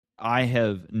I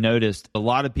have noticed a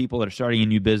lot of people that are starting a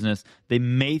new business, they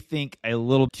may think a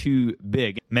little too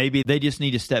big. Maybe they just need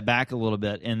to step back a little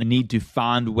bit and they need to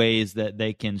find ways that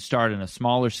they can start on a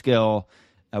smaller scale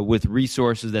with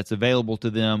resources that's available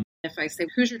to them. If I say,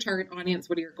 who's your target audience?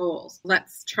 What are your goals?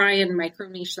 Let's try and micro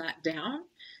niche that down,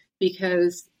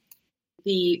 because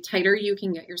the tighter you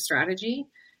can get your strategy,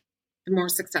 the more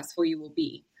successful you will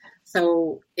be.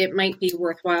 So it might be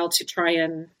worthwhile to try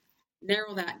and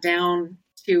narrow that down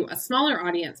to a smaller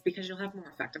audience because you'll have more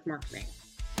effective marketing.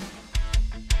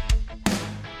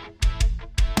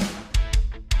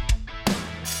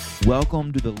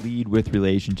 Welcome to the Lead with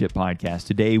Relationship podcast.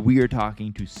 Today we are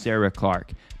talking to Sarah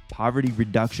Clark, poverty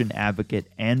reduction advocate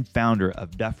and founder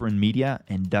of Dufferin Media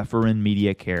and Dufferin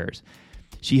Media Cares.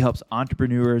 She helps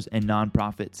entrepreneurs and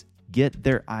nonprofits get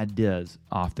their ideas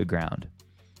off the ground.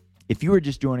 If you are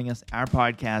just joining us, our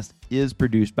podcast is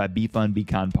produced by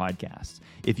BeFunBeCon Podcasts.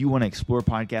 If you want to explore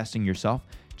podcasting yourself,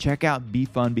 check out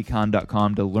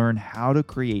BeFunBeCon.com to learn how to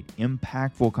create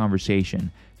impactful conversation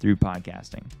through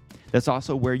podcasting. That's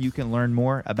also where you can learn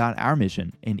more about our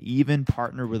mission and even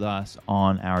partner with us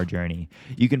on our journey.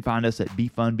 You can find us at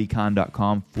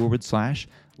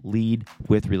BeFunBeCon.com/lead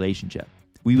with relationship.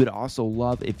 We would also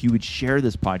love if you would share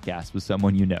this podcast with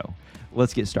someone you know.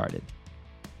 Let's get started.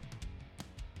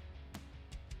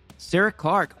 Sarah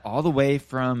Clark, all the way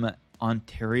from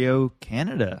Ontario,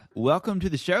 Canada. Welcome to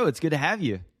the show. It's good to have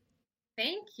you.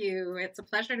 Thank you. It's a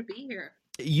pleasure to be here.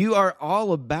 You are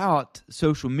all about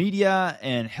social media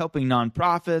and helping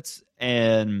nonprofits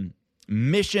and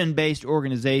mission-based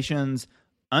organizations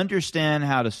understand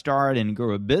how to start and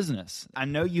grow a business. I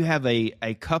know you have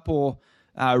a couple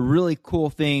really cool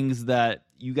things that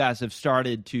you guys have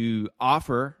started to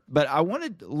offer, but I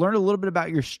wanted to learn a little bit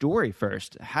about your story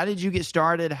first. How did you get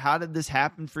started? How did this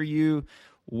happen for you?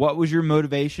 What was your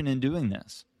motivation in doing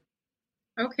this?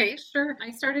 Okay, sure.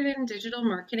 I started in digital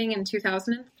marketing in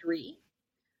 2003.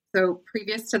 So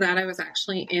previous to that, I was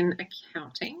actually in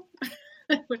accounting,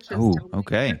 which is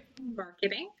okay.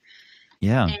 Marketing.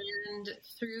 Yeah. And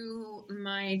through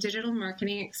my digital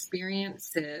marketing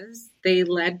experiences, they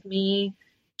led me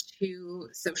to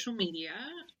social media.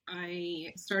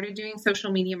 I started doing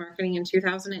social media marketing in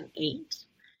 2008.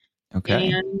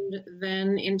 Okay. And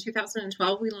then in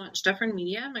 2012, we launched Dufferin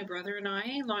Media. My brother and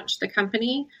I launched the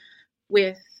company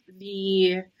with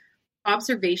the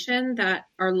observation that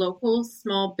our local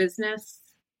small business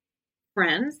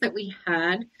friends that we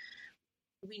had,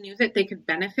 we knew that they could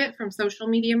benefit from social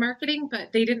media marketing,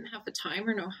 but they didn't have the time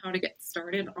or know how to get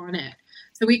started on it.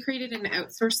 So we created an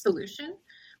outsourced solution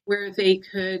where they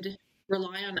could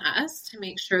rely on us to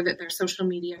make sure that their social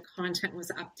media content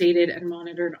was updated and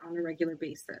monitored on a regular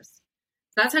basis.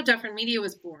 So that's how Dufferin Media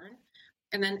was born.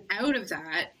 And then out of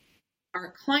that,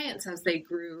 our clients, as they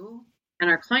grew and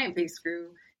our client base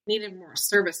grew, needed more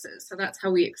services. So that's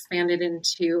how we expanded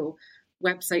into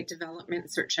website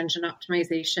development, search engine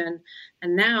optimization.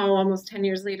 And now, almost 10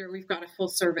 years later, we've got a full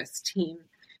service team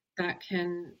that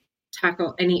can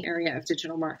tackle any area of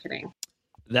digital marketing.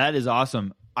 That is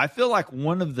awesome. I feel like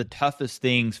one of the toughest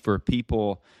things for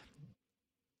people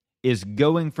is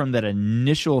going from that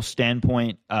initial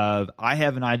standpoint of, I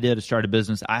have an idea to start a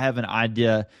business. I have an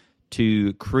idea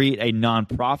to create a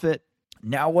nonprofit.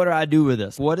 Now, what do I do with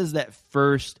this? What is that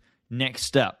first next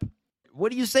step?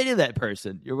 What do you say to that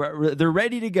person? They're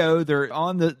ready to go. They're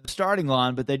on the starting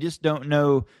line, but they just don't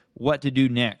know what to do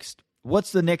next.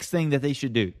 What's the next thing that they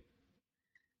should do?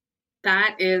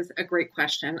 That is a great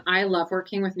question. I love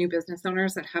working with new business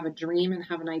owners that have a dream and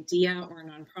have an idea or a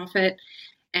nonprofit.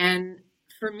 And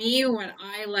for me, what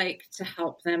I like to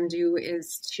help them do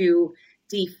is to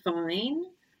define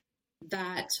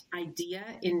that idea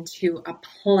into a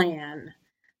plan.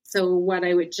 So what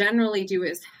I would generally do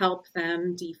is help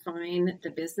them define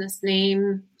the business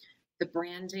name, the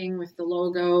branding with the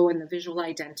logo and the visual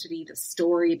identity, the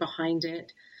story behind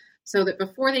it, so that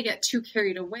before they get too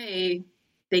carried away,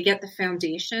 they get the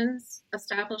foundations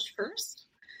established first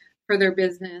for their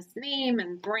business name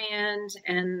and brand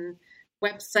and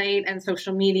website and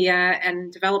social media,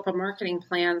 and develop a marketing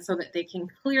plan so that they can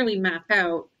clearly map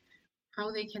out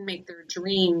how they can make their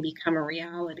dream become a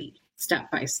reality step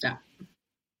by step.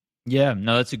 Yeah,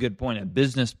 no, that's a good point. A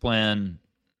business plan,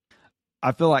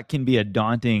 I feel like, can be a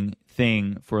daunting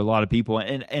thing for a lot of people.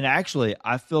 And actually,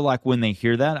 I feel like when they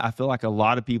hear that, I feel like a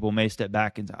lot of people may step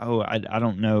back and say, oh, I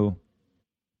don't know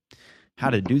how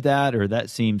to do that, or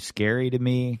that seems scary to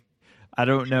me. I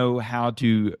don't know how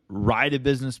to write a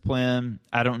business plan.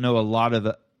 I don't know a lot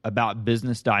about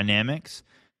business dynamics.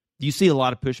 Do you see a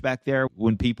lot of pushback there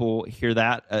when people hear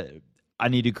that? I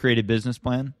need to create a business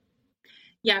plan?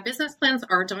 Yeah, business plans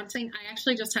are daunting. I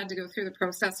actually just had to go through the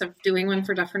process of doing one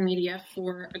for Dufferin Media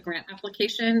for a grant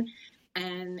application,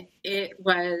 and it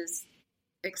was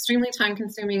extremely time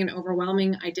consuming and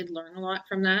overwhelming. I did learn a lot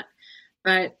from that,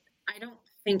 but I don't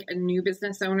think a new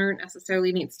business owner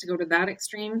necessarily needs to go to that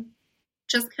extreme.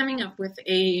 Just coming up with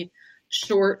a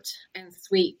short and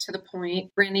sweet, to the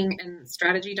point branding and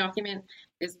strategy document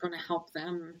is going to help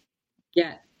them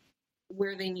get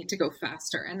where they need to go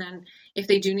faster. And then if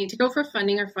they do need to go for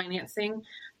funding or financing,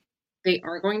 they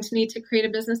are going to need to create a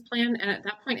business plan. And at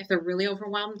that point, if they're really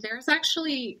overwhelmed, there's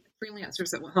actually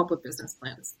freelancers that will help with business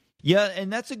plans. Yeah,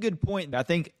 and that's a good point. I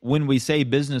think when we say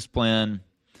business plan,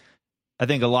 I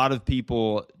think a lot of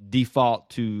people default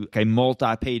to a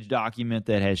multi-page document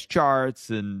that has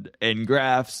charts and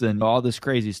graphs and all this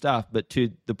crazy stuff. But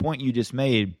to the point you just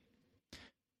made,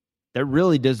 that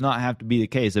really does not have to be the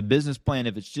case. A business plan,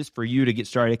 if it's just for you to get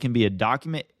started, it can be a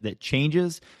document that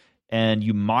changes and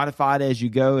you modify it as you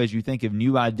go, as you think of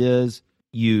new ideas.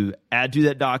 You add to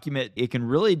that document. It can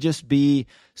really just be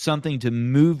something to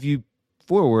move you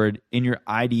forward in your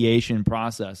ideation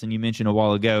process. And you mentioned a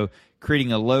while ago,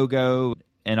 creating a logo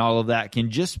and all of that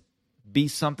can just be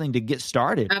something to get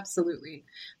started. Absolutely.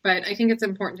 But I think it's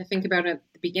important to think about it at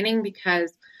the beginning,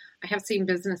 because I have seen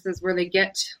businesses where they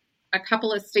get a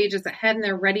couple of stages ahead and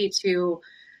they're ready to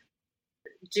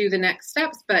do the next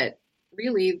steps, but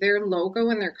really their logo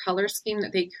and their color scheme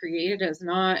that they created is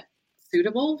not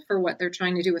suitable for what they're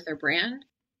trying to do with their brand.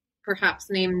 Perhaps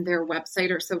name their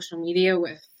website or social media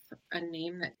with a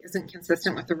name that isn't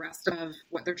consistent with the rest of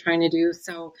what they're trying to do.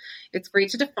 So it's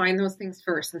great to define those things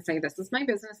first and say, this is my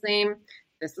business name,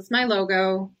 this is my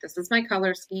logo, this is my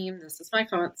color scheme, this is my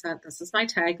font set, this is my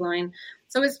tagline.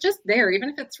 So it's just there, even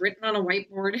if it's written on a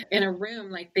whiteboard in a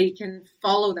room, like they can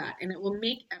follow that and it will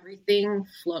make everything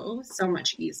flow so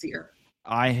much easier.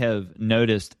 I have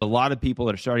noticed a lot of people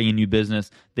that are starting a new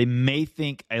business, they may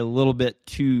think a little bit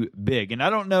too big. And I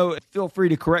don't know, feel free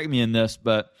to correct me in this,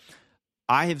 but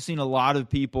I have seen a lot of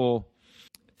people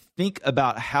think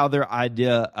about how their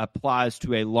idea applies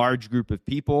to a large group of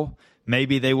people.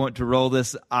 Maybe they want to roll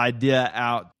this idea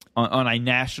out on a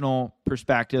national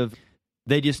perspective.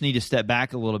 They just need to step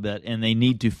back a little bit, and they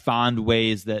need to find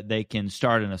ways that they can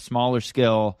start on a smaller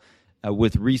scale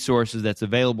with resources that's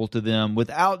available to them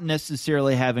without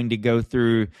necessarily having to go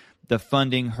through the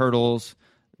funding hurdles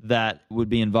that would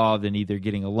be involved in either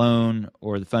getting a loan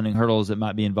or the funding hurdles that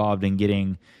might be involved in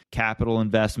getting capital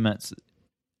investments.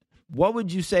 What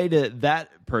would you say to that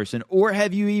person, or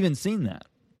have you even seen that?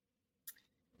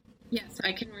 Yes,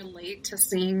 I can relate to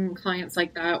seeing clients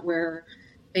like that where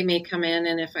they may come in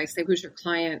and if I say, who's your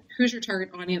client? Who's your target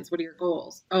audience? What are your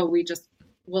goals? Oh,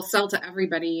 we'll sell to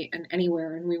everybody and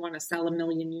anywhere, and we want to sell 1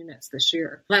 million units this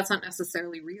year. That's not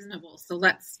necessarily reasonable. So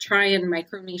let's try and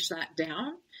micro niche that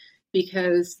down,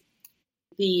 because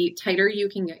the tighter you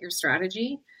can get your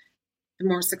strategy, the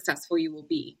more successful you will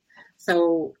be.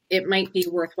 So it might be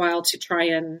worthwhile to try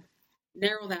and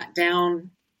narrow that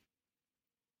down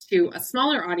to a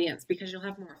smaller audience because you'll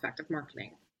have more effective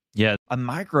marketing. Yeah, a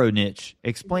micro niche.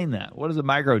 Explain that. What is a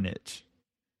micro niche?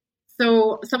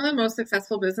 So some of the most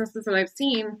successful businesses that I've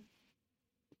seen,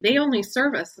 they only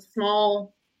service a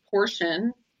small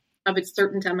portion of a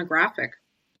certain demographic.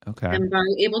 Okay. And by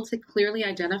able to clearly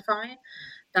identify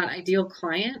that ideal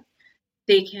client,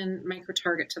 they can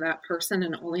micro-target to that person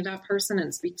and only that person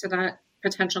and speak to that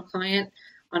potential client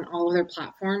on all of their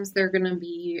platforms. They're going to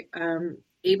be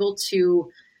able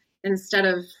to, instead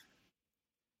of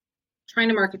trying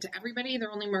to market to everybody,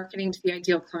 they're only marketing to the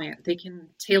ideal client. They can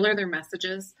tailor their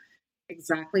messages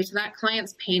exactly to that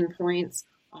client's pain points,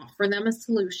 offer them a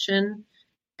solution,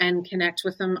 and connect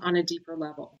with them on a deeper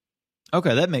level.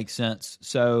 Okay, that makes sense.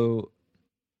 So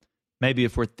maybe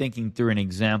if we're thinking through an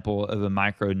example of a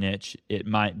micro niche, it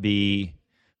might be,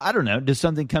 I don't know, does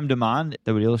something come to mind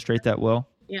that would illustrate that well?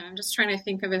 Yeah, I'm just trying to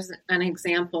think of as an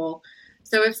example.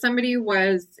 So if somebody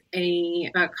was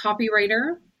a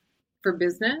copywriter for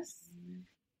business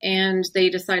and they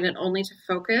decided only to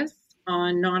focus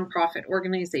on nonprofit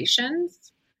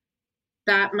organizations,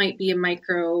 that might be a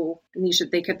micro niche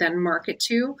that they could then market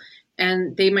to.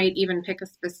 And they might even pick a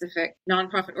specific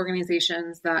nonprofit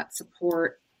organizations that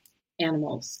support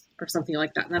animals or something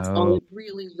like that. And that's all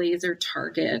really laser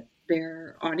target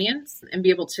their audience and be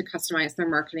able to customize their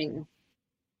marketing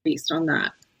based on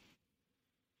that.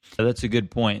 That's a good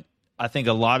point. I think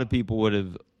a lot of people would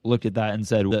have looked at that and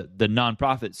said the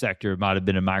nonprofit sector might have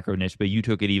been a micro niche, but you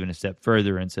took it even a step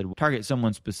further and said, well, target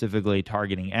someone specifically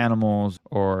targeting animals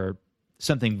or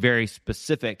something very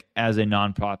specific as a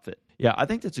nonprofit. Yeah, I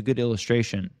think that's a good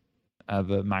illustration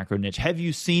of a micro niche. Have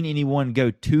you seen anyone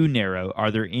go too narrow? Are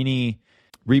there any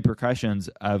repercussions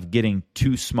of getting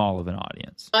too small of an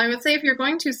audience? I would say if you're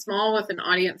going too small with an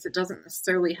audience that doesn't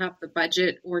necessarily have the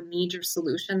budget or need your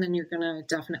solution, then you're going to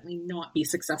definitely not be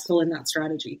successful in that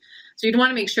strategy. So you'd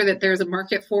want to make sure that there's a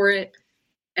market for it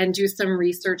and do some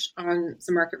research on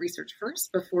some market research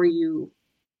first before you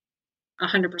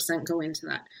 100% go into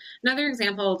that. Another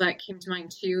example that came to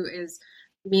mind too is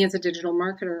me as a digital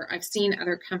marketer. I've seen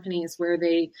other companies where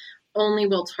they only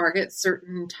will target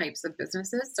certain types of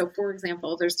businesses. So for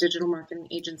example, there's digital marketing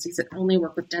agencies that only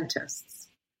work with dentists.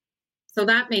 So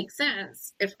that makes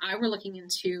sense. If I were looking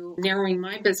into narrowing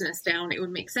my business down, it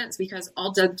would make sense because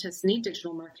all dentists need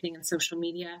digital marketing and social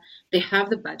media. They have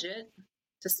the budget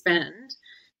to spend,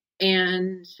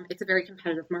 and it's a very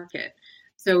competitive market.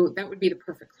 So that would be the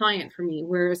perfect client for me.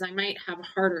 Whereas I might have a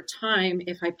harder time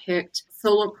if I picked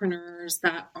solopreneurs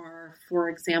that are, for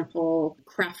example,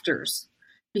 crafters,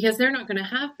 because they're not going to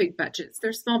have big budgets.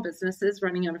 They're small businesses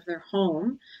running out of their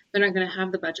home. They're not going to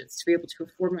have the budgets to be able to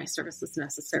afford my services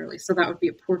necessarily. So that would be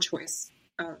a poor choice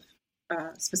of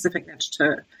a specific niche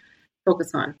to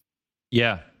focus on.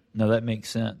 Yeah, no, that makes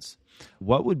sense.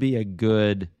 What would be a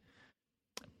good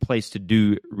place to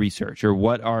do research, or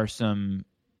what are some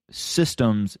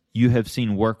systems you have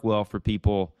seen work well for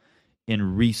people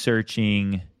in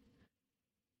researching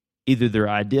either their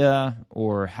idea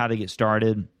or how to get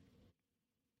started?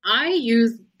 I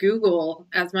use Google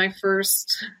as my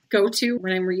first go-to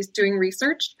when I'm doing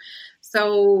research.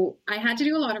 So I had to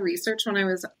do a lot of research when I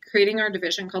was creating our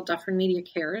division called Dufferin Media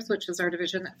Cares, which is our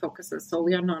division that focuses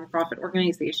solely on nonprofit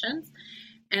organizations.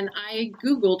 And I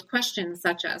Googled questions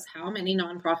such as, how many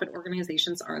nonprofit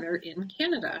organizations are there in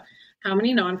Canada? How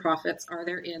many nonprofits are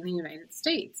there in the United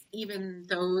States? Even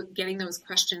though getting those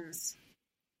questions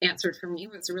answered for me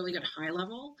was a really good high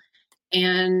level.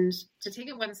 And to take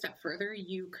it one step further,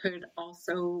 you could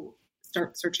also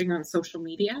start searching on social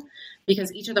media,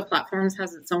 because each of the platforms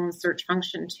has its own search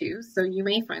function too. So you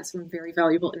may find some very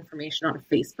valuable information on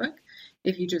Facebook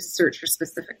if you just search for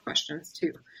specific questions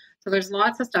too. So there's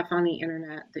lots of stuff on the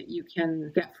internet that you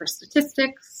can get for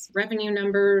statistics, revenue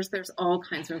numbers. There's all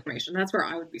kinds of information. That's where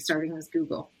I would be starting, is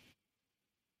Google.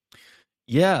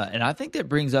 Yeah, and I think that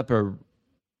brings up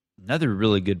another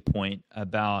really good point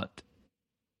about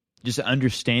just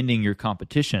understanding your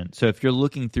competition. So if you're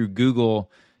looking through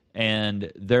Google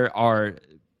and there are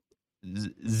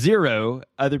zero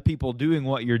other people doing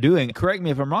what you're doing, correct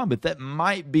me if I'm wrong, but that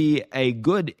might be a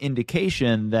good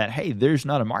indication that, hey, there's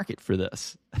not a market for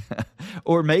this.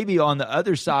 Or maybe on the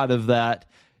other side of that,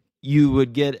 you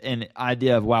would get an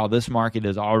idea of, wow, this market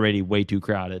is already way too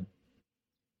crowded.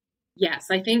 Yes,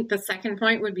 I think the second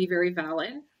point would be very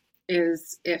valid,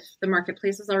 is if the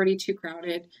marketplace is already too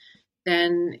crowded,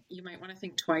 then you might want to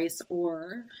think twice.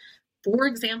 Or, for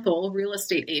example, real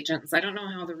estate agents. I don't know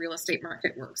how the real estate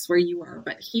market works where you are,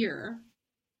 but here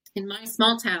in my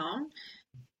small town,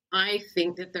 I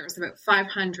think that there's about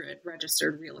 500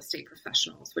 registered real estate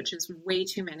professionals, which is way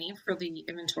too many for the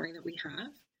inventory that we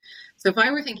have. So if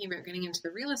I were thinking about getting into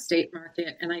the real estate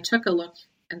market and I took a look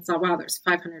and saw, wow, there's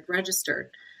 500 registered,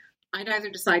 I'd either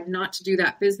decide not to do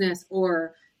that business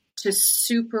or to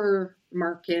super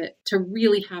market, to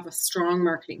really have a strong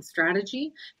marketing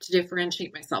strategy to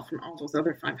differentiate myself from all those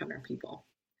other 500 people.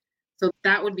 So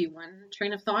that would be one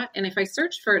train of thought. And if I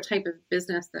searched for a type of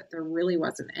business that there really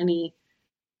wasn't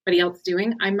anybody else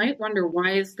doing, I might wonder,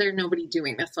 why is there nobody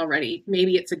doing this already?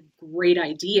 Maybe it's a great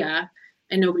idea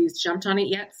and nobody's jumped on it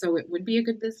yet, so it would be a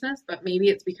good business, but maybe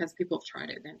it's because people have tried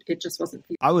it and it just wasn't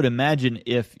feasible. I would imagine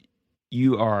if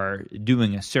you are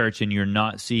doing a search and you're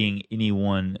not seeing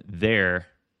anyone there,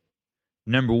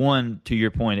 number one, to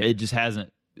your point, it just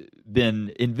hasn't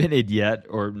been invented yet,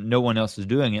 or no one else is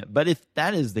doing it. But if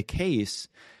that is the case,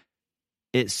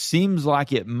 it seems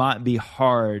like it might be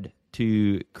hard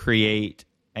to create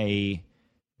a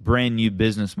brand new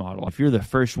business model. If you're the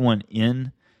first one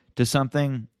in to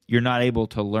something, you're not able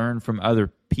to learn from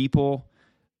other people.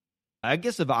 I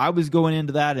guess if I was going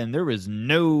into that and there was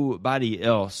nobody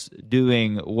else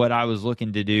doing what I was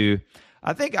looking to do,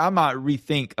 I think I might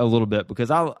rethink a little bit,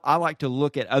 because I like to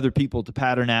look at other people to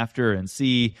pattern after and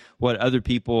see what other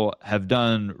people have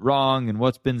done wrong and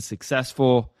what's been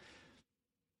successful.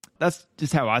 That's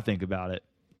just how I think about it.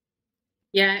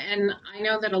 Yeah, and I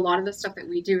know that a lot of the stuff that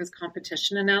we do is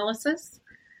competition analysis.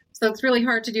 So it's really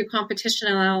hard to do competition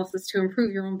analysis to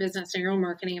improve your own business and your own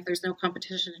marketing if there's no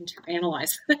competition to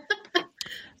analyze.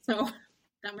 So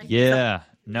that might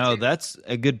be that's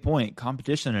a good point.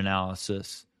 Competition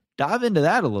analysis. Dive into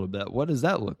that a little bit. What does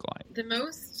that look like? The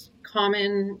most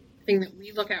common thing that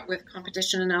we look at with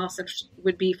competition analysis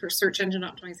would be for search engine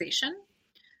optimization.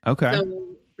 Okay.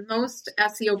 So most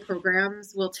SEO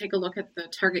programs will take a look at the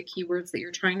target keywords that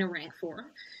you're trying to rank for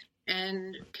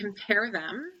and compare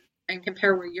them and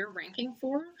compare where you're ranking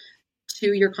for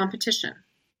to your competition.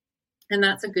 And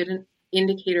that's a good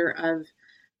indicator of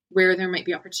where there might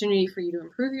be opportunity for you to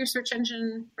improve your search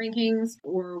engine rankings,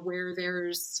 or where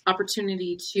there's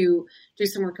opportunity to do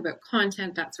some work about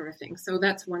content, that sort of thing. So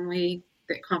that's one way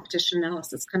that competition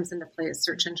analysis comes into play, is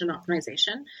search engine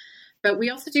optimization. But we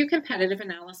also do competitive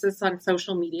analysis on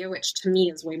social media, which to me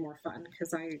is way more fun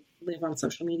because I live on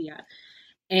social media.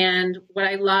 And what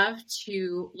I love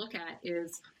to look at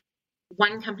is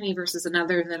one company versus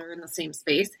another that are in the same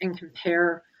space and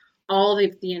compare all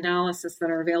of the analysis that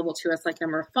are available to us, like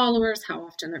number of followers, how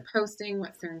often they're posting,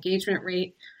 what's their engagement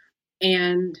rate,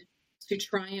 and to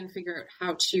try and figure out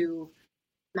how to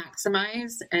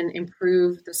maximize and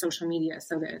improve the social media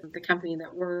so that the company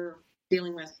that we're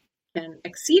dealing with can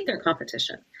exceed their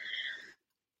competition.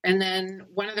 And then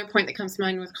one other point that comes to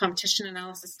mind with competition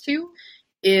analysis too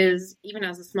is, even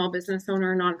as a small business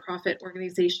owner, nonprofit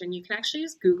organization, you can actually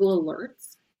use Google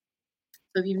Alerts.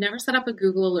 So if you've never set up a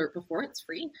Google Alert before, it's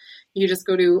free. You just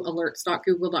go to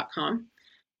alerts.google.com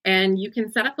and you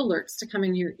can set up alerts to come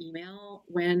in your email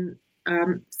when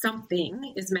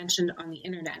something is mentioned on the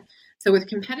internet. So with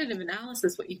competitive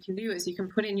analysis, what you can do is you can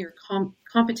put in your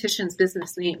competition's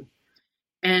business name,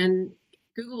 and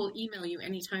Google will email you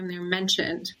anytime they're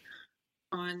mentioned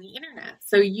on the internet.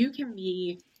 So you can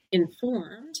be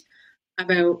informed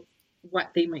about what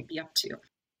they might be up to.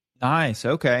 Nice.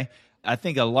 Okay. I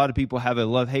think a lot of people have a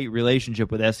love-hate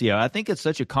relationship with SEO. I think it's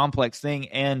such a complex thing,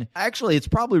 and actually it's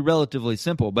probably relatively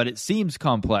simple, but it seems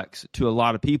complex to a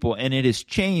lot of people, and it has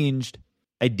changed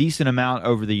a decent amount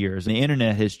over the years. The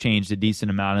internet has changed a decent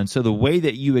amount, and so the way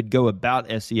that you would go about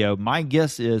SEO, my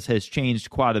guess is, has changed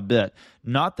quite a bit.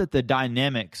 Not that the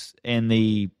dynamics and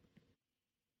the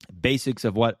basics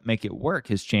of what make it work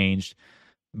has changed,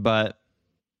 but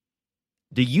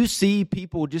do you see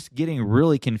people just getting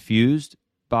really confused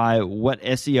by what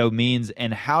SEO means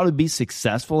and how to be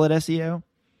successful at SEO?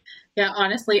 Yeah,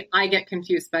 honestly, I get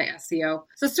confused by SEO.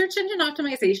 So search engine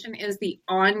optimization is the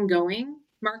ongoing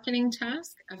marketing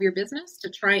task of your business to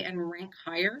try and rank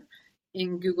higher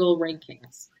in Google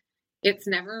rankings. It's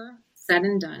never said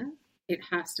and done. It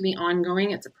has to be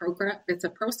ongoing. It's a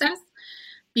process,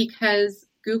 because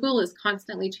Google is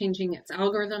constantly changing its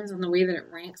algorithms and the way that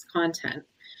it ranks content.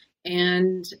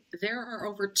 And there are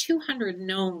over 200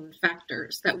 known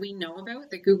factors that we know about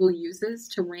that Google uses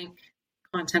to rank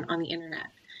content on the internet.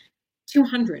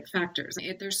 200 factors.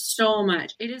 There's so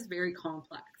much. It is very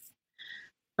complex.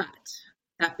 But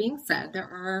that being said, there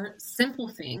are simple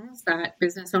things that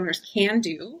business owners can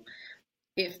do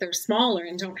if they're smaller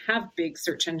and don't have big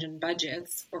search engine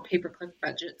budgets or pay-per-click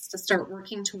budgets to start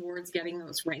working towards getting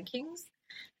those rankings.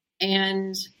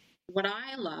 And what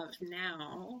I love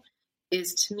now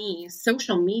is, to me,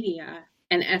 social media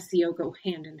and SEO go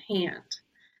hand in hand.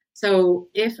 So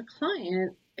if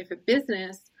a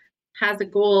business has a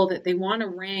goal that they want to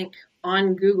rank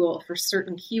on Google for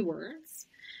certain keywords,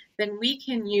 then we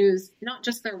can use not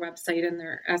just their website and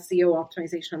their SEO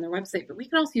optimization on their website, but we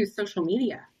can also use social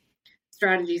media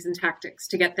strategies and tactics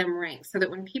to get them ranked, so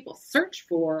that when people search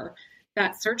for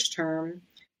that search term,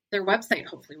 their website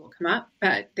hopefully will come up,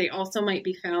 but they also might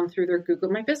be found through their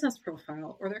Google My Business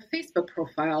profile or their Facebook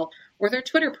profile or their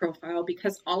Twitter profile,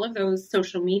 because all of those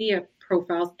social media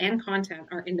profiles and content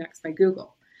are indexed by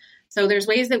Google. So there's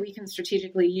ways that we can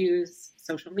strategically use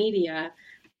social media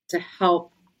to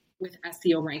help with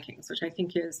SEO rankings, which I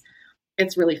think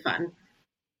it's really fun.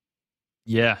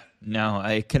 Yeah, no,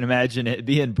 I can imagine it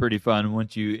being pretty fun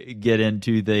once you get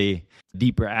into the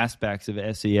deeper aspects of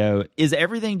SEO. Is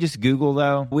everything just Google,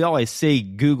 though? We always say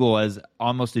Google as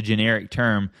almost a generic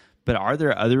term, but are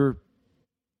there other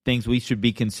things we should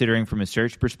be considering from a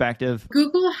search perspective?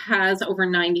 Google has over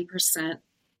 90%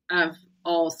 of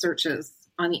all searches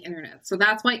on the internet. So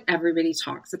that's why everybody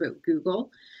talks about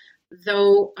Google.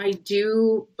 Though I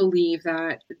do believe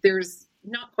that there's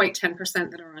not quite 10%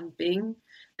 that are on Bing,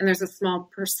 and there's a small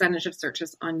percentage of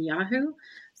searches on Yahoo.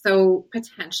 So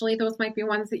potentially those might be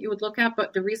ones that you would look at.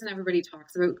 But the reason everybody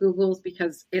talks about Google is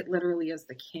because it literally is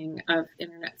the king of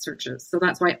internet searches. So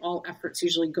that's why all efforts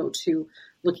usually go to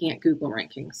looking at Google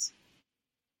rankings.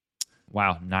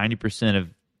 Wow, 90% of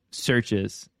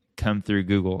searches come through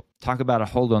Google. Talk about a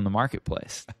hold on the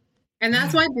marketplace. And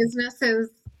that's why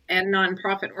businesses and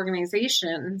nonprofit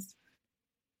organizations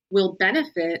will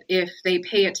benefit if they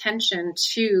pay attention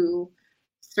to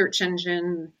search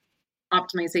engine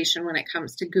optimization when it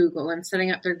comes to Google, and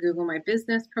setting up their Google My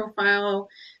Business profile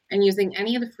and using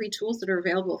any of the free tools that are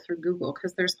available through Google,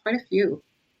 because there's quite a few.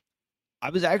 I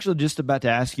was actually just about to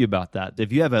ask you about that.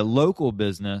 If you have a local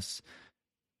business,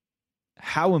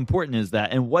 how important is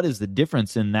that? And what is the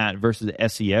difference in that versus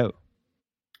SEO?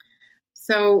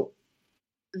 So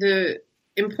the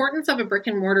importance of a brick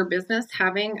and mortar business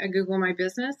having a Google My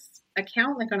Business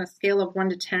account, like on a scale of 1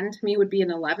 to 10, to me would be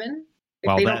an 11.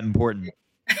 Wow, that important.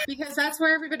 Because that's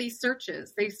where everybody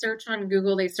searches. They search on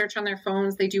Google, they search on their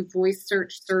phones, they do voice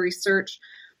search, Siri search,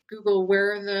 Google,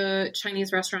 where are the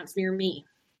Chinese restaurants near me?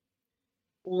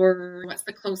 Or what's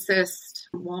the closest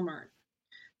Walmart?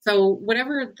 So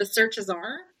whatever the searches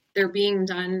are, they're being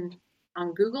done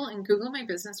on Google, and Google My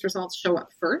Business results show up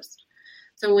first.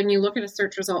 So when you look at a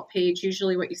search result page,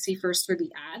 usually what you see first are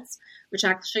the ads, which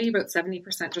actually about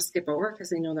 70% just skip over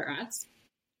because they know they're ads.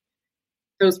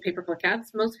 Those pay-per-click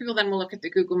ads. Most people then will look at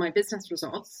the Google My Business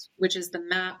results, which is the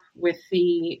map with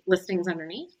the listings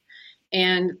underneath.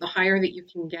 And the higher that you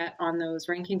can get on those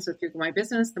rankings with Google My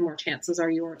Business, the more chances are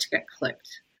you to get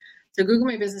clicked. So Google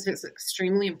My Business is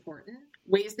extremely important.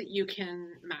 Ways that you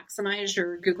can maximize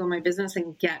your Google My Business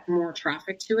and get more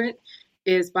traffic to it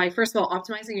is by, first of all,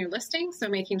 optimizing your listing. So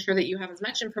making sure that you have as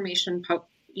much information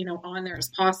on there as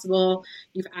possible.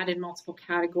 You've added multiple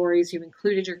categories. You've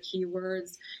included your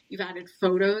keywords. You've added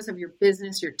photos of your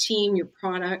business, your team, your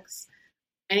products,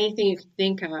 anything you can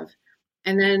think of.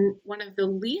 And then one of the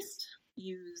least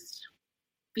used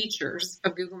features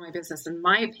of Google My Business, in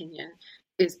my opinion,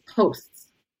 is posts.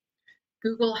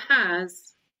 Google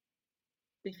has,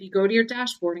 if you go to your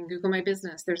dashboard in Google My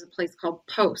Business, there's a place called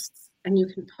posts, and you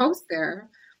can post there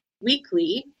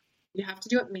weekly. You have to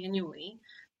do it manually.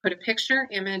 Put a picture,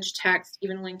 image, text,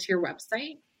 even a link to your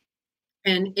website,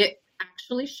 and it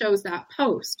actually shows that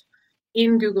post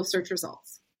in Google search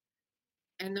results.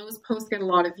 And those posts get a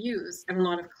lot of views and a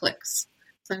lot of clicks.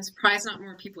 So I'm surprised not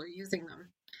more people are using them.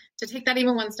 To take that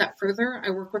even one step further, I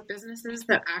work with businesses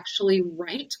that actually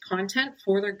write content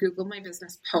for their Google My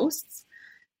Business posts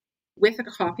with a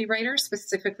copywriter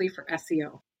specifically for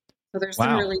SEO. So there's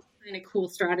some really kind of cool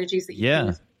strategies that you can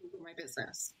use for Google My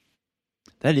Business.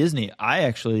 That is neat. I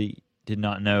actually did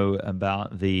not know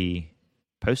about the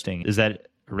posting. Is that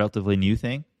a relatively new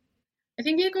thing? I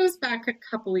think it goes back a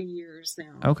couple of years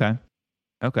now. Okay.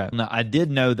 Now, I did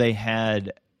know they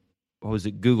had, what was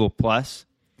it, Google Plus,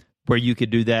 where you could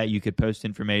do that. You could post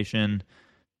information.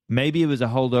 Maybe it was a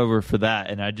holdover for that,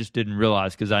 and I just didn't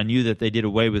realize because I knew that they did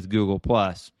away with Google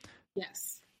Plus.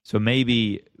 Yes. So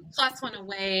maybe Plus went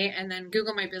away, and then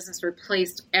Google My Business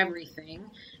replaced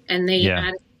everything, and they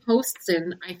added posts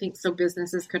in, I think, so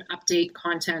businesses could update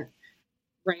content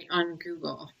right on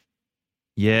Google.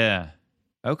 Yeah.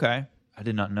 Okay. I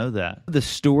did not know that. The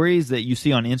stories that you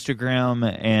see on Instagram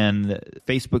and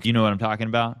Facebook, you know what I'm talking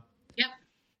about? Yep.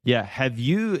 Yeah. Have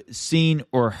you seen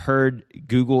or heard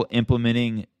Google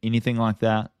implementing anything like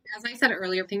that? As I said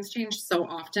earlier, things change so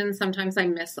often. Sometimes I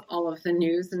miss all of the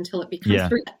news until it becomes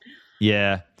real.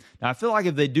 Yeah. Now, I feel like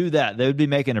if they do that, they would be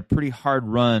making a pretty hard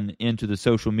run into the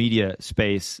social media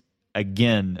space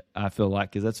again, I feel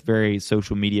like, because that's very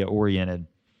social media oriented.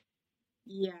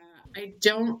 Yeah. I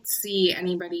don't see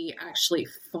anybody actually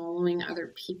following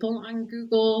other people on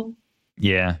Google.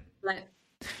 Yeah. But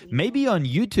maybe on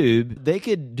YouTube, they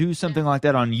could do something like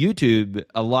that on YouTube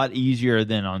a lot easier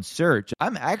than on search.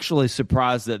 I'm actually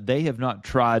surprised that they have not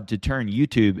tried to turn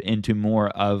YouTube into more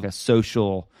of a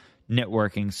social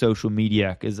networking, social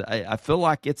media, because I feel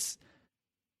like it's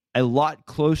a lot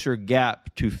closer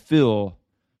gap to fill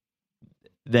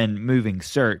than moving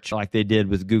search like they did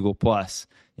with Google Plus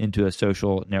into a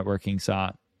social networking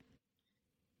site.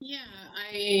 Yeah,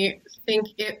 I think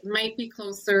it might be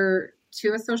closer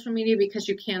to a social media because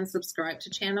you can subscribe to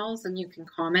channels and you can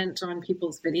comment on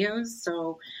people's videos.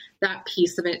 So that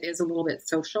piece of it is a little bit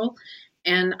social.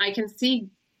 And I can see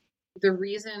the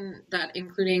reason that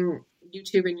including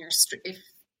YouTube in if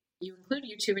you include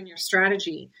YouTube in your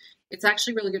strategy, it's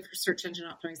actually really good for search engine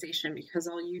optimization because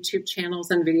all YouTube channels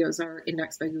and videos are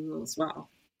indexed by Google as well,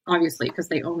 obviously, because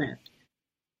they own it.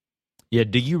 Yeah.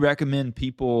 Do you recommend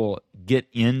people get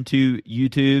into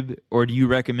YouTube, or do you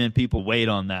recommend people wait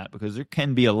on that? Because there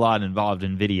can be a lot involved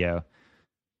in video.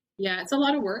 Yeah, it's a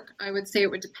lot of work. I would say it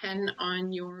would depend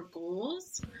on your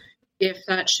goals if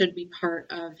that should be part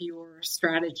of your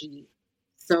strategy.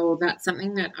 So that's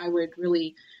something that I would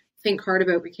really think hard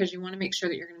about because you want to make sure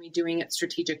that you're going to be doing it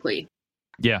strategically.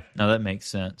 Yeah, no, that makes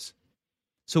sense.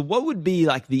 So what would be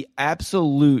like the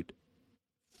absolute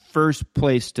first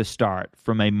place to start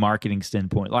from a marketing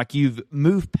standpoint? Like you've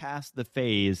moved past the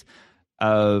phase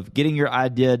of getting your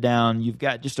idea down. You've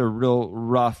got just a real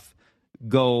rough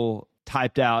goal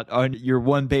typed out on your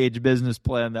one-page business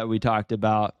plan that we talked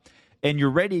about, and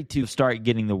you're ready to start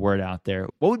getting the word out there.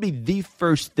 What would be the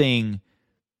first thing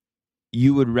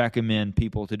you would recommend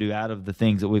people to do out of the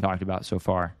things that we've talked about so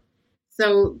far?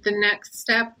 So the next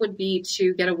step would be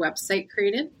to get a website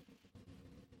created.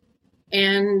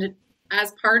 And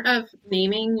as part of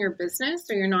naming your business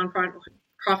or your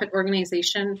nonprofit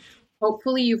organization,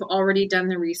 hopefully you've already done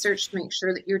the research to make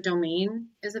sure that your domain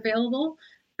is available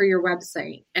for your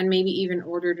website and maybe even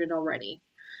ordered it already.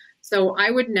 So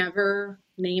I would never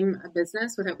name a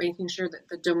business without making sure that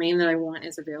the domain that I want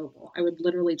is available. I would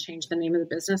literally change the name of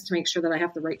the business to make sure that I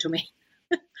have the right domain.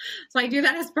 So I do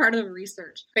that as part of the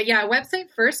research. But yeah,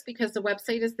 website first, because the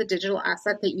website is the digital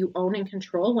asset that you own and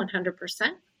control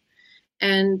 100%.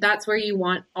 And that's where you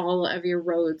want all of your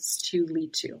roads to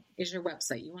lead to, is your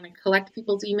website. You want to collect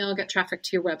people's email, get traffic to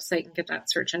your website, and get that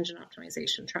search engine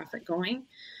optimization traffic going.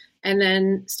 And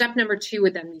then step number 2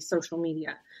 would then be social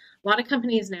media. A lot of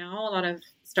companies now, a lot of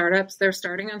startups, they're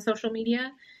starting on social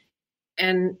media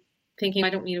and thinking, I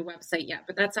don't need a website yet.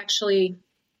 But that's actually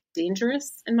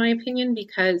dangerous, in my opinion,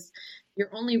 because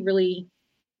you're only really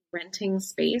renting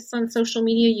space on social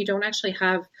media. You don't actually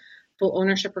have full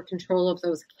ownership or control of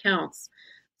those accounts.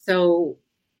 So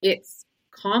it's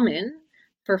common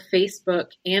for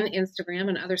Facebook and Instagram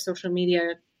and other social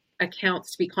media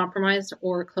accounts to be compromised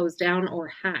or closed down or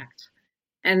hacked,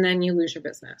 and then you lose your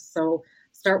business. So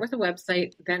start with a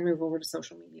website, then move over to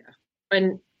social media,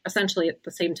 and essentially at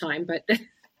the same time. But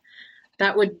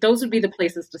those would be the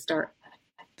places to start.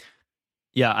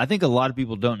 Yeah, I think a lot of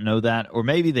people don't know that, or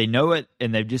maybe they know it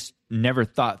and they've just never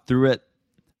thought through it.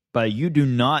 But you do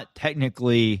not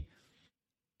technically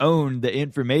own the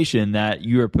information that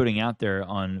you are putting out there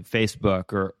on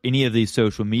Facebook or any of these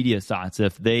social media sites.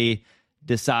 If they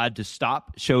decide to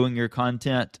stop showing your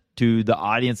content to the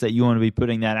audience that you want to be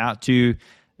putting that out to,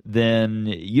 then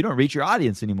you don't reach your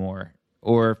audience anymore.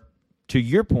 Or to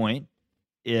your point,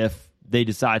 if they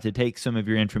decide to take some of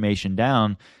your information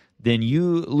down, then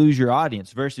you lose your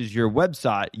audience versus your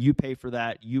website. You pay for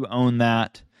that. You own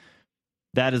that.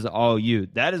 That is all you.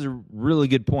 That is a really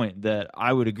good point that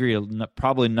I would agree.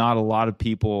 Probably not a lot of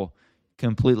people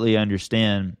completely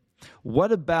understand.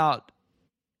 What about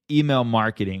email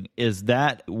marketing? Is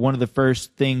that one of the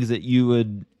first things that you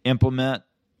would implement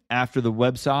after the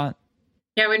website?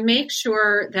 Yeah, I would make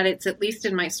sure that it's at least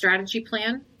in my strategy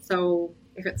plan. So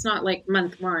if it's not like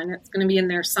month 1, it's going to be in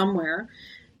there somewhere.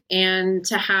 And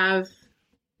to have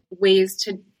ways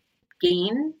to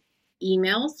gain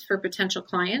emails for potential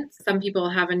clients. Some people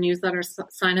have a newsletter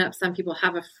sign up. Some people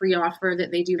have a free offer that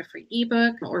they do, a free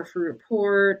ebook or free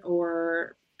report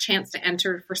or chance to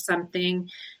enter for something.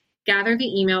 Gather the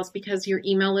emails, because your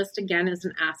email list, again, is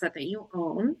an asset that you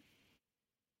own.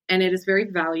 And it is very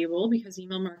valuable because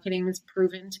email marketing is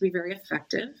proven to be very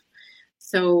effective.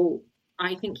 So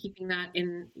I think keeping that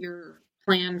in your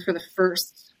plan for the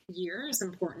first year is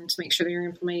important to make sure that you're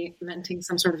implementing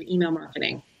some sort of email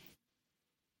marketing.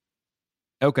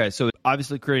 Okay, so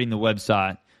obviously creating the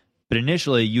website, but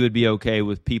initially you would be okay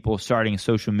with people starting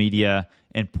social media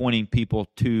and pointing people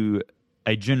to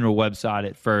a general website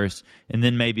at first, and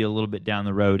then maybe a little bit down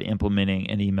the road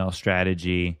implementing an email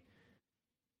strategy.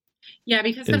 Yeah,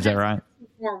 because is that right?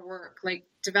 More work. Like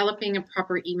developing a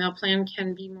proper email plan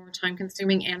can be more time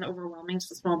consuming and overwhelming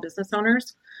to small business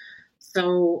owners.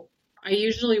 So I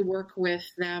usually work with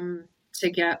them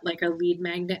to get like a lead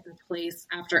magnet in place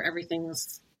after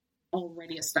everything's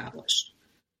already established.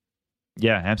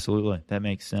 Yeah, absolutely. That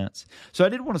makes sense. So I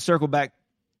did want to circle back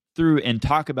through and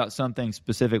talk about something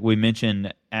specific we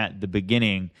mentioned at the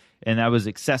beginning, and that was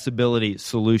accessibility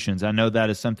solutions. I know that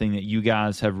is something that you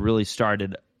guys have really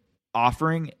started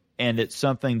offering, and it's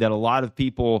something that a lot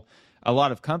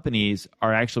of companies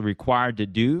are actually required to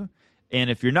do. And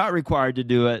if you're not required to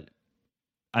do it,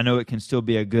 I know it can still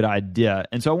be a good idea.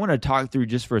 And so I want to talk through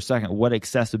just for a second what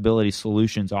accessibility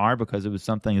solutions are, because it was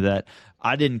something that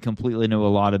I didn't completely know a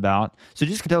lot about. So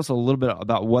just tell us a little bit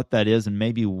about what that is and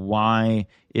maybe why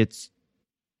it's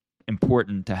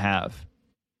important to have.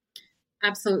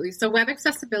 Absolutely. So web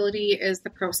accessibility is the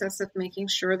process of making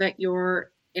sure that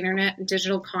your internet and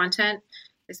digital content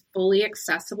is fully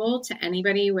accessible to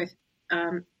anybody with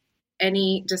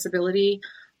any disability,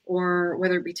 or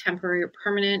whether it be temporary or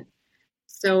permanent.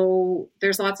 So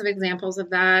there's lots of examples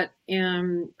of that.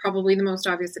 Probably the most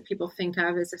obvious that people think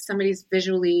of is if somebody's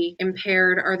visually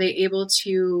impaired, are they able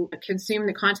to consume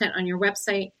the content on your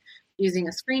website using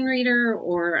a screen reader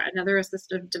or another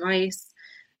assistive device?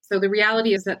 So the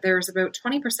reality is that there's about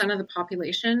 20% of the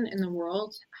population in the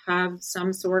world have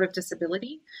some sort of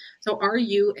disability. So are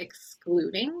you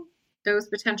excluding those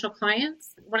potential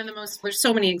clients? There's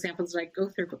so many examples that I go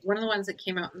through, but one of the ones that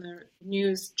came out in the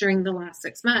news during the last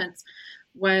 6 months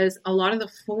was a lot of the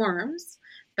forms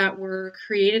that were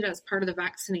created as part of the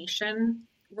vaccination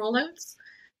rollouts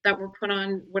that were put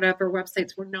on whatever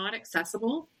websites were not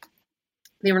accessible.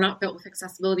 They were not built with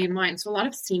accessibility in mind. So a lot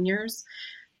of seniors,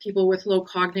 people with low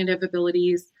cognitive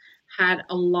abilities, had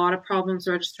a lot of problems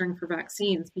registering for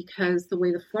vaccines because the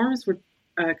way the forms were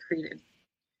created.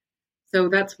 So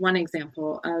that's one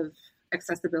example of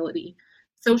accessibility.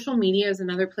 Social media is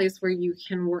another place where you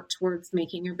can work towards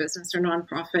making your business or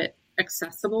nonprofit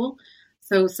accessible.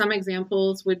 So some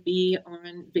examples would be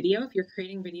on video. If you're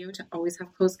creating video, to always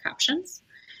have closed captions.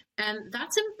 And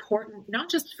that's important, not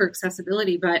just for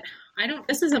accessibility, but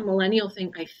this is a millennial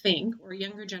thing, I think, or a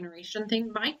younger generation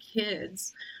thing. My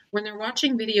kids, when they're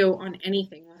watching video on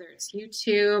anything, whether it's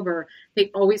YouTube or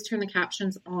they always turn the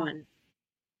captions on.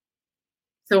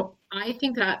 So I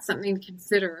think that's something to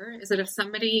consider, is that if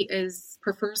somebody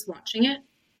prefers watching it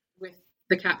with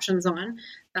the captions on,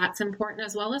 that's important,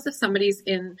 as well as if somebody's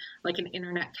in like an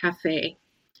internet cafe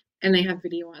and they have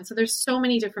video on. So there's so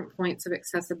many different points of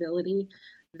accessibility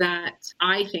that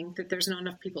I think that there's not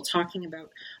enough people talking about.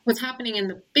 What's happening in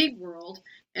the big world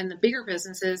and the bigger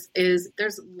businesses is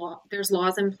there's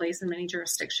laws in place in many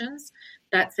jurisdictions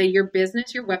that say your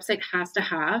business, your website has to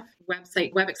have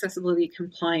web accessibility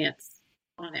compliance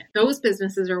on it. Those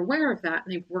businesses are aware of that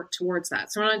and they've worked towards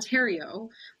that. So in Ontario,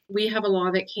 we have a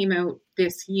law that came out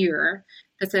this year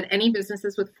that said any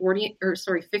businesses with 50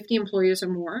 employees or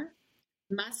more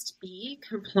must be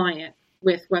compliant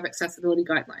with web accessibility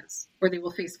guidelines, or they will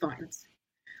face fines.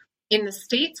 In the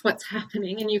States, what's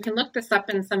happening, and you can look this up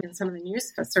in some of the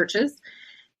news searches,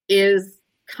 is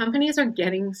companies are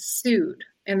getting sued.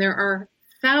 And there are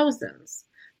thousands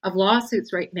of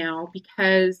lawsuits right now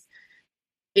because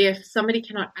if somebody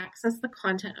cannot access the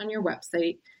content on your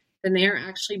website, then they are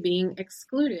actually being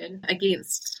excluded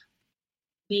against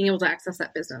being able to access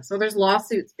that business. So there's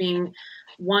lawsuits being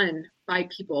won by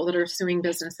people that are suing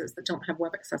businesses that don't have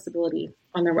web accessibility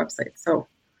on their website. So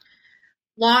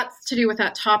lots to do with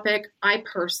that topic. I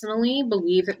personally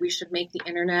believe that we should make the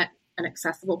internet an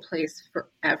accessible place for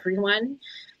everyone.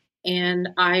 And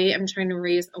I am trying to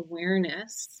raise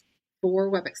awareness for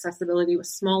web accessibility with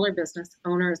smaller business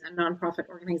owners and nonprofit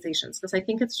organizations, because I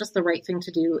think it's just the right thing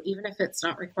to do, even if it's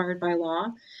not required by law.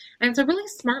 And it's a really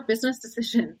smart business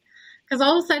decision, because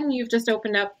all of a sudden you've just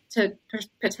opened up to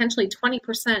potentially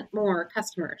 20% more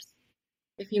customers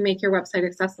if you make your website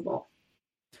accessible.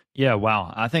 Yeah,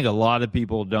 wow. I think a lot of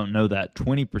people don't know that.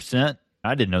 20%,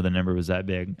 I didn't know the number was that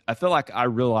big. I feel like I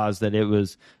realized that it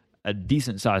was a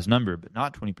decent sized number, but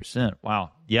not 20%.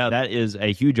 Wow. Yeah, that is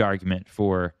a huge argument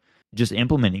for just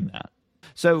implementing that.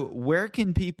 So where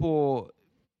can people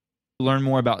learn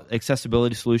more about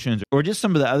accessibility solutions or just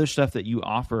some of the other stuff that you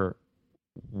offer?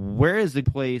 Where is the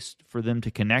place for them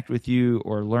to connect with you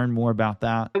or learn more about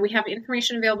that? We have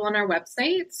information available on our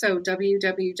website, so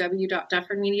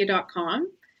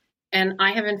www.dufferinmedia.com. And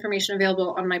I have information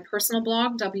available on my personal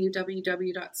blog,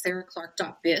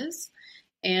 www.sarahclark.biz.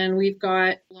 And we've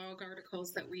got blog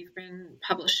articles that we've been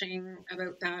publishing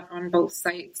about that on both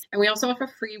sites. And we also offer a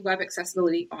free web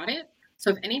accessibility audit.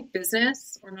 So if any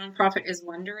business or nonprofit is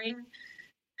wondering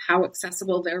how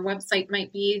accessible their website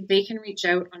might be, they can reach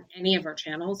out on any of our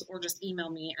channels or just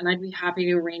email me, and I'd be happy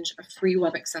to arrange a free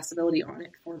web accessibility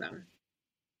audit for them.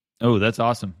 Oh, that's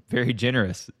awesome. Very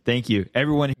generous. Thank you.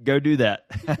 Everyone go do that.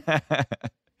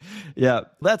 Yeah,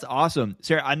 that's awesome.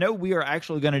 Sarah, I know we are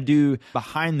actually going to do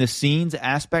behind the scenes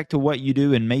aspect to what you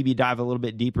do and maybe dive a little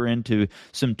bit deeper into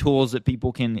some tools that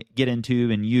people can get into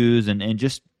and use and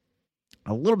just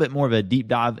a little bit more of a deep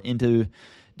dive into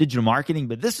digital marketing,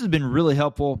 but this has been really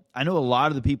helpful. I know a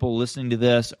lot of the people listening to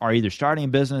this are either starting a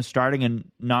business, starting a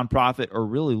nonprofit, or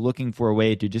really looking for a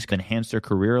way to just enhance their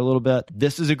career a little bit.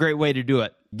 This is a great way to do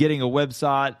it. Getting a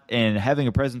website and having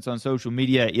a presence on social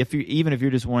media, even if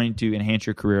you're just wanting to enhance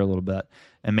your career a little bit,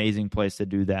 amazing place to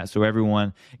do that. So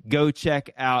everyone, go check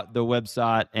out the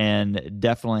website and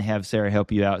definitely have Sarah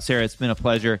help you out. Sarah, it's been a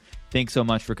pleasure. Thanks so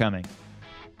much for coming.